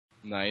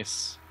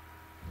Nice.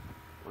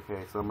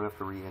 Okay, so I'm gonna have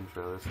to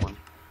re-intro this one.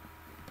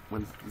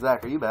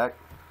 Zach, are you back?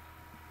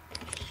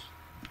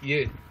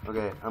 Yeah.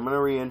 Okay, I'm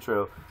gonna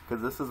re-intro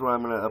because this is what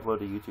I'm gonna upload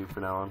to YouTube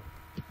from now on.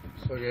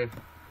 Okay.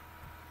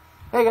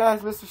 Hey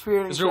guys, Mr.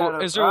 Spirit and Is there Shadow.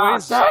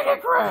 ways? Dang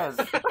it, Chris!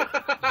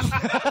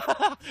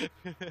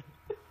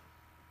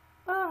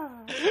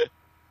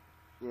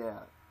 Yeah,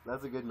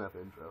 that's a good enough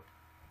intro.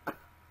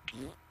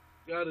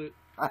 Got it.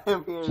 I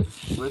am here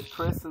with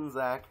Chris and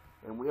Zach,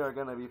 and we are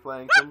gonna be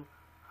playing some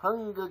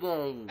Hunger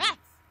Games.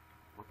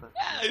 What the?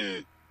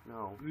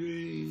 No.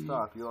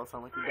 Stop, you all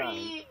sound like you're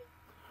dying.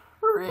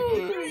 Oh.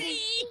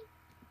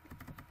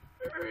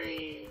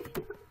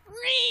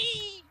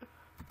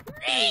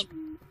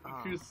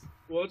 Chris,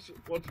 watch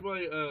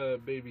my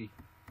baby.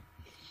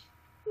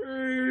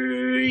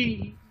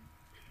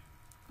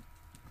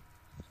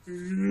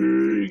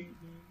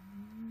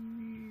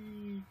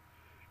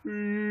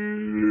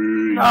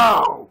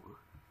 No!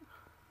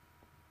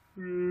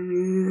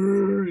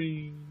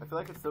 I feel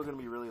like it's still gonna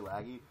be really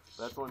laggy,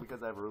 but that's only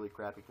because I have a really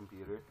crappy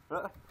computer.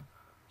 Zach,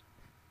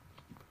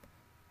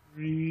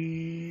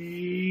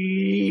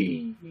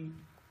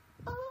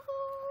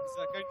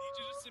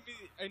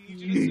 I need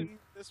you to send me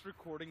this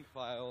recording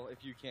file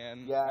if you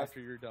can. Yeah, after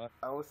you're done.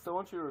 I still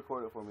want you to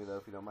record it for me though,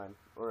 if you don't mind.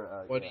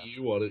 Or Why yeah. do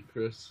you want it,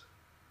 Chris?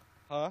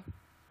 Huh?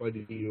 Why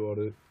do you want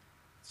it?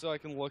 So I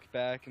can look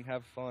back and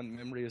have fun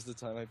memories of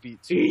the time I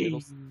beat two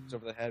Beatles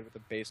over the head with a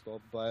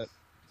baseball bat.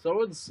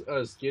 Someone's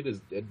skin is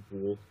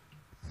Deadpool.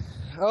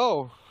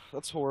 Oh,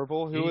 that's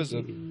horrible. Who is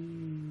it?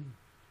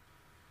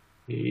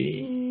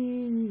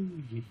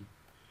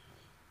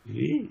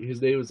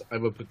 His name is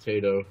I'm a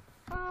Potato.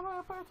 I'm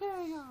a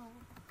potato.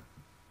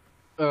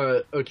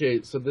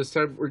 Okay, so this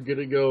time we're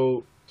gonna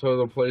go to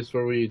the place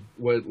where we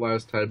went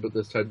last time, but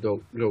this time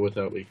don't go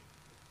without me.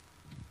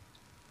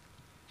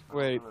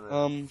 Wait,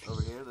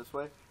 over here, this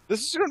way?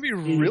 this is gonna be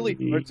really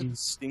hard to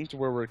distinct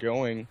where we're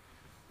going.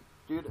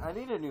 Dude, I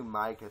need a new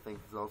mic, I think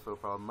is also a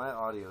problem. My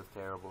audio is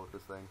terrible with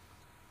this thing.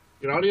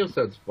 Your audio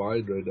sounds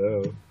fine right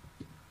now.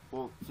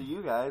 Well, to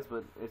you guys,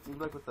 but it seems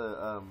like with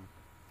the,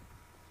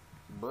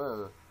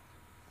 with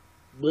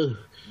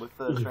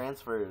the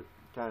transfer, it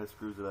kind of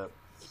screws it up.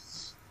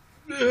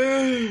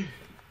 Is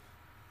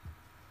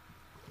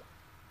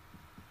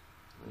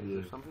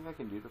there something I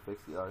can do to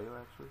fix the audio,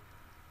 actually?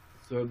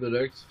 So the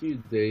next few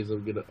days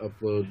I'm gonna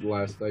upload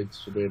last night's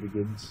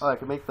shenanigans. Oh, I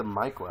can make the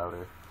mic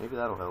louder. Maybe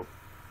that'll help.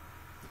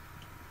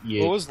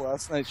 Yeah. What was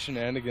last night's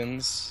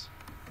shenanigans?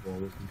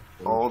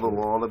 All the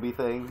wallaby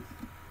things.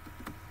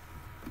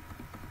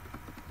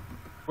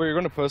 Wait, you're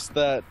gonna post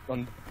that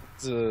on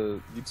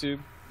to YouTube?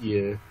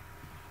 Yeah.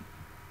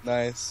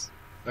 Nice.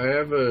 I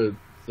have a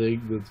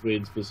thing that's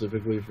made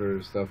specifically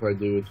for stuff I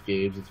do with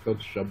games. It's called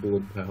Shumble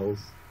and Pals.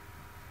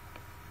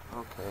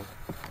 Okay.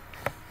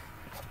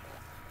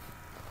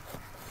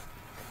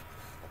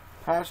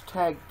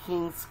 Hashtag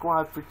King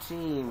Squad for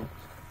team.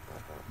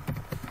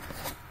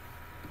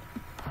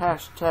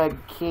 Hashtag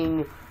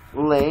King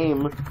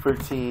Lame for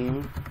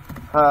team.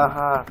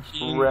 Haha.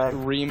 King Wrecked.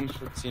 Ream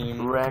for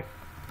team. Wrecked.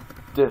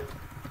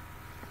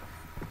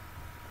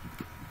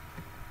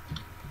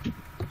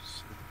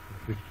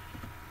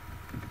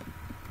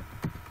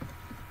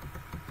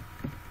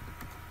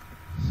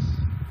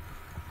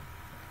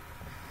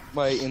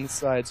 My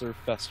insides are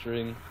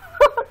festering.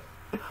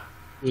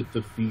 With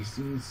the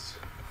feces.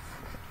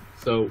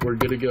 So we're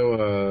gonna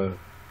go,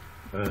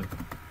 we'll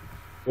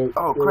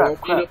Oh, we'll crap, all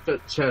crap. meet up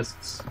at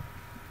chests.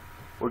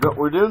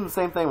 We're doing the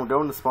same thing. We're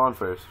going to spawn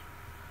first.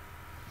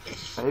 I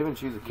didn't even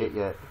choose a kit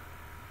yet.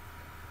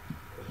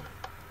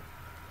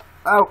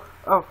 Oh,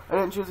 I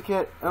didn't choose a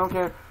kit. I don't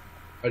care.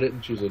 I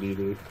didn't choose it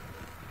either.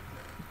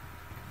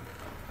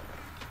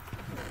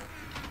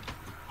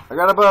 I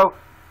got a bow.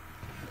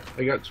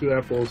 I got 2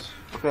 apples.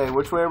 Okay,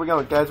 which way are we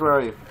going, guys? Where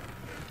are you?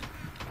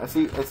 I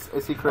see Chris.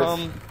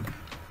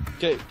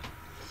 Okay,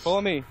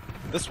 follow me.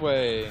 This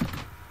way.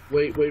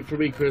 Wait for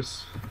me,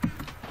 Chris.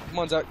 Come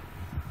on, Zach.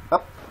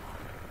 Up.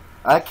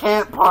 I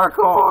can't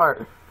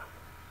parkour.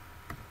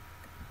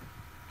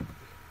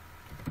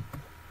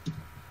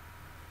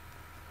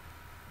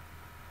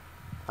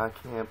 I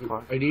can't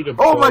parkour. I need a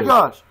Oh my bow.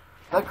 gosh!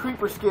 That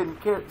creeper scared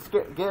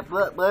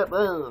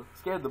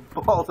the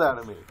balls out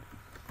of me.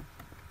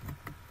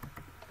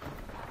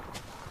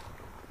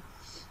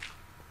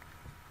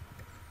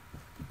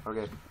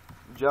 Okay,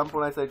 jump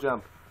when I say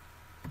jump.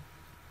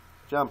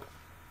 Jump.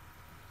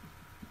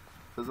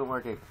 This isn't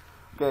working.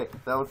 Okay,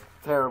 that was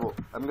terrible.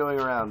 I'm going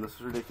around. This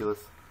is ridiculous.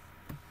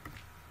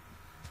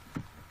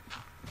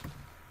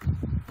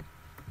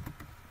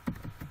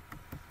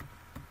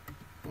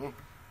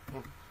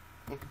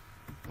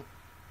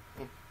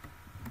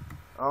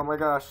 Oh my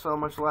gosh, so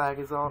much lag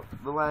the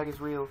lag is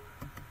real.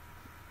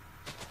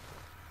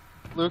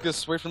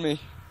 Lucas, wait for me.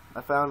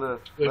 I found a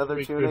Wait, leather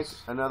wait, tunic,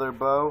 Chris. another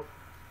bow.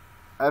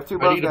 I have 2 I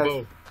bows, need a guys.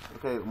 bow.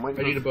 Okay, I'm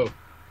waiting I need a till bow.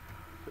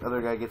 the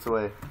other guy gets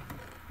away.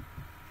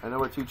 I know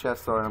where 2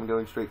 chests are, and I'm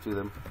going straight to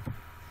them.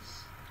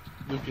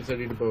 Lucas, I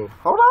need a bow.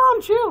 Hold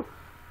on, chill.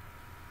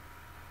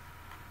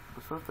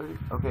 12:30.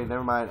 Okay,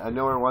 never mind. I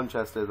know where one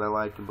chest is. I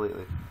lied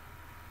completely.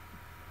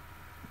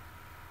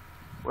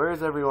 Where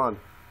is everyone?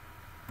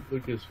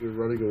 Lucas, you're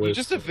running away. You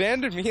just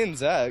abandoned me and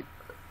Zach.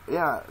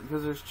 Yeah,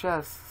 because there's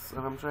chests,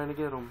 and I'm trying to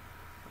get them.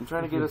 I'm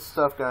trying to get his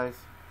stuff, guys.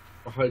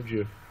 Behind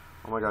you.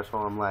 Oh my gosh,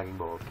 hold on, I'm lagging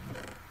balls.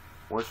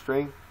 More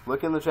string.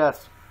 Look in the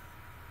chest.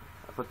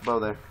 I put the bow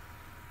there.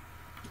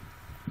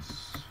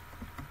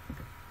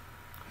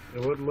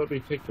 It wouldn't let me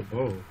take the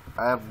bow.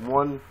 I have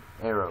one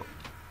arrow.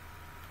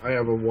 I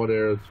have a one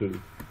arrow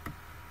too.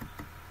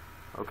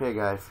 Okay,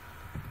 guys.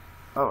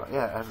 Oh,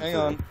 yeah, I have a Hang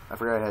tunic. on. I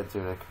forgot I had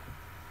tunic.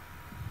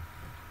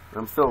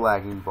 I'm still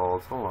lagging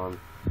balls. Hold on.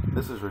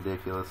 This is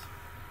ridiculous.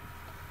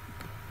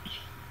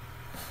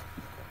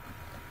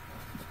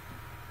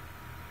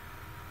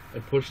 I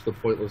pushed the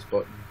pointless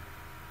button.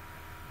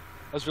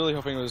 I was really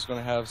hoping it was going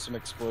to have some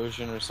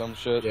explosion or some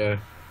shit. Yeah.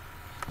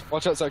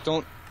 Watch out, Zach.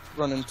 Don't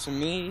run into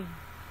me.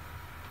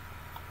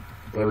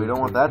 Yeah, we don't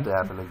want that to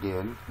happen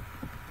again.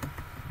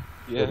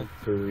 Yeah.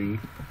 3.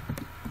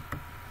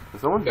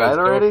 Has someone Guys, died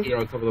go up already? here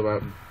on top of the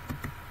mountain.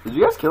 Did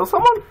you guys kill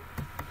someone?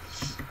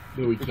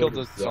 No, We killed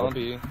the himself.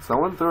 zombie.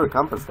 Someone threw a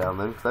compass down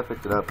then, because I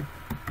picked it up.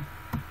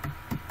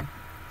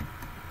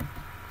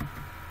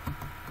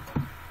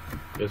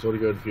 You guys want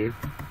to go in here?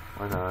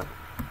 Why not?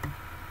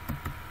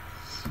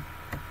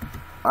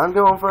 I'm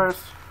going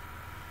first.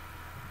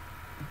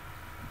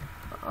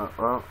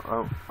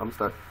 Oh, I'm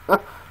stuck.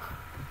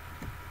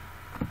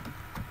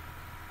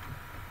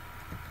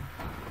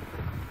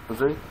 Was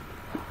there?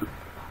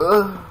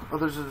 Oh,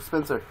 there's a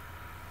dispenser.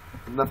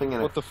 Nothing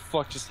in What it. the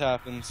fuck just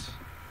happened?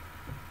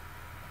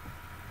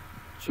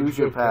 Choose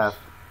your path.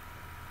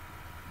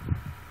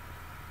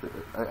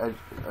 I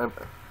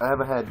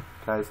have a head,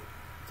 guys.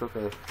 It's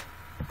okay.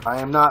 I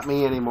am not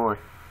me anymore.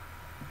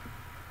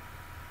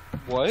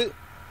 What?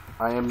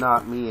 I am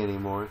not me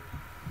anymore.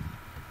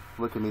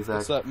 Look at me, Zach.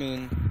 What's that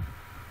mean?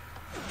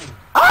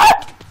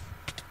 Ah!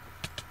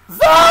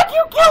 Zach,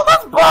 you killed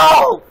us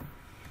both!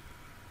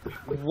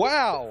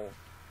 Wow!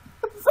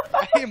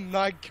 I am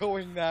not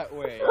going that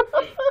way.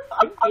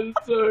 I'm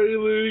sorry,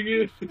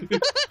 Lucas.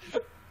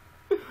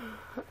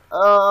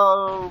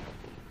 Oh.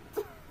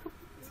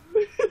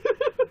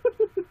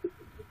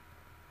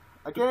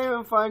 I can't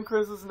even find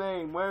Chris's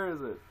name. Where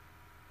is it?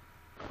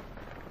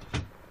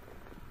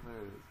 There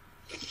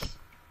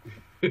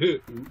it is.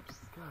 Oops.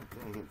 God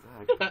dang it,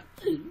 Zach.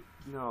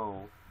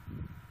 No.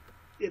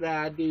 Did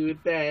I do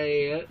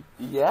that?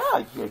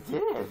 Yeah, you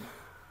did.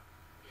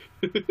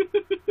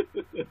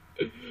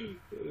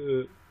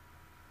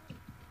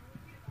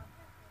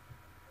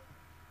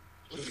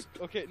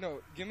 Okay, no,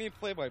 give me a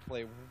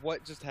play-by-play.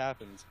 What just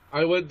happened?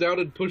 I went down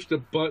and pushed a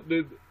button,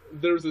 and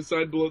there was a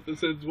sign below it that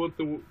says, "What's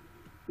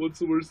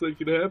the worst that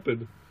can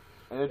happen?"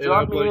 And it And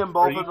dropped I'm me like, in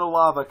both "Are you-" of the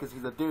lava because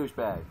he's a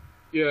douchebag.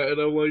 Yeah, and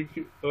I'm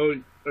like, "Oh,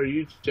 are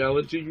you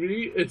challenging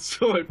me?" And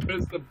so I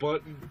pressed the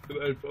button,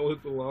 and I fell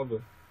into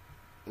lava.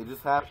 He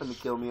just happened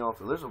to kill me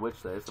also. There's a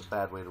witch there. It's a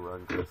bad way to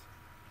run, Chris.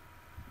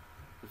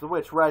 There's a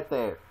witch right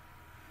there.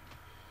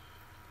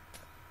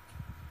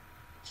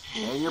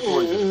 And you're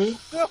poisoned.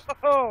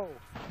 No!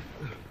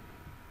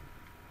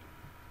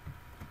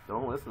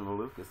 Don't listen to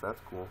Lucas. That's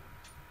cool.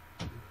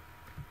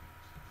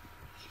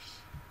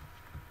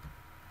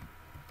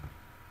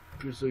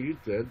 So you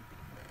dead?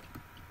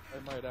 I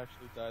might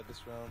actually die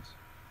this round.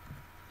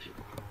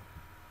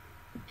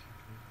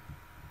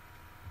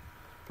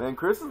 Man,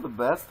 Chris is the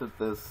best at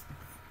this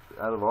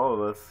out of all of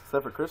us.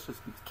 Except for Chris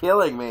just keeps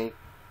killing me.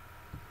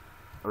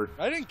 Or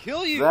I didn't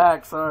kill you!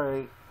 Zach,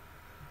 sorry.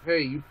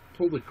 Hey, you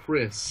pulled a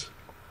Chris.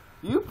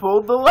 You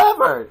pulled the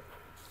lever!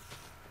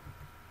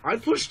 I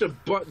pushed a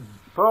button.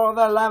 Pull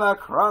the lever,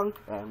 crunk!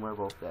 And we're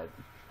both dead.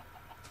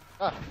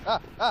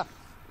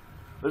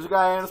 There's a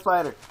guy and a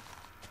spider.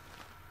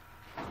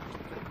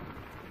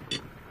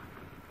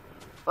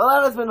 Well,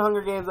 that has been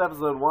Hunger Games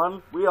Episode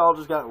 1. We all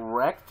just got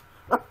wrecked.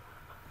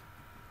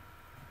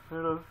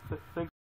 Thanks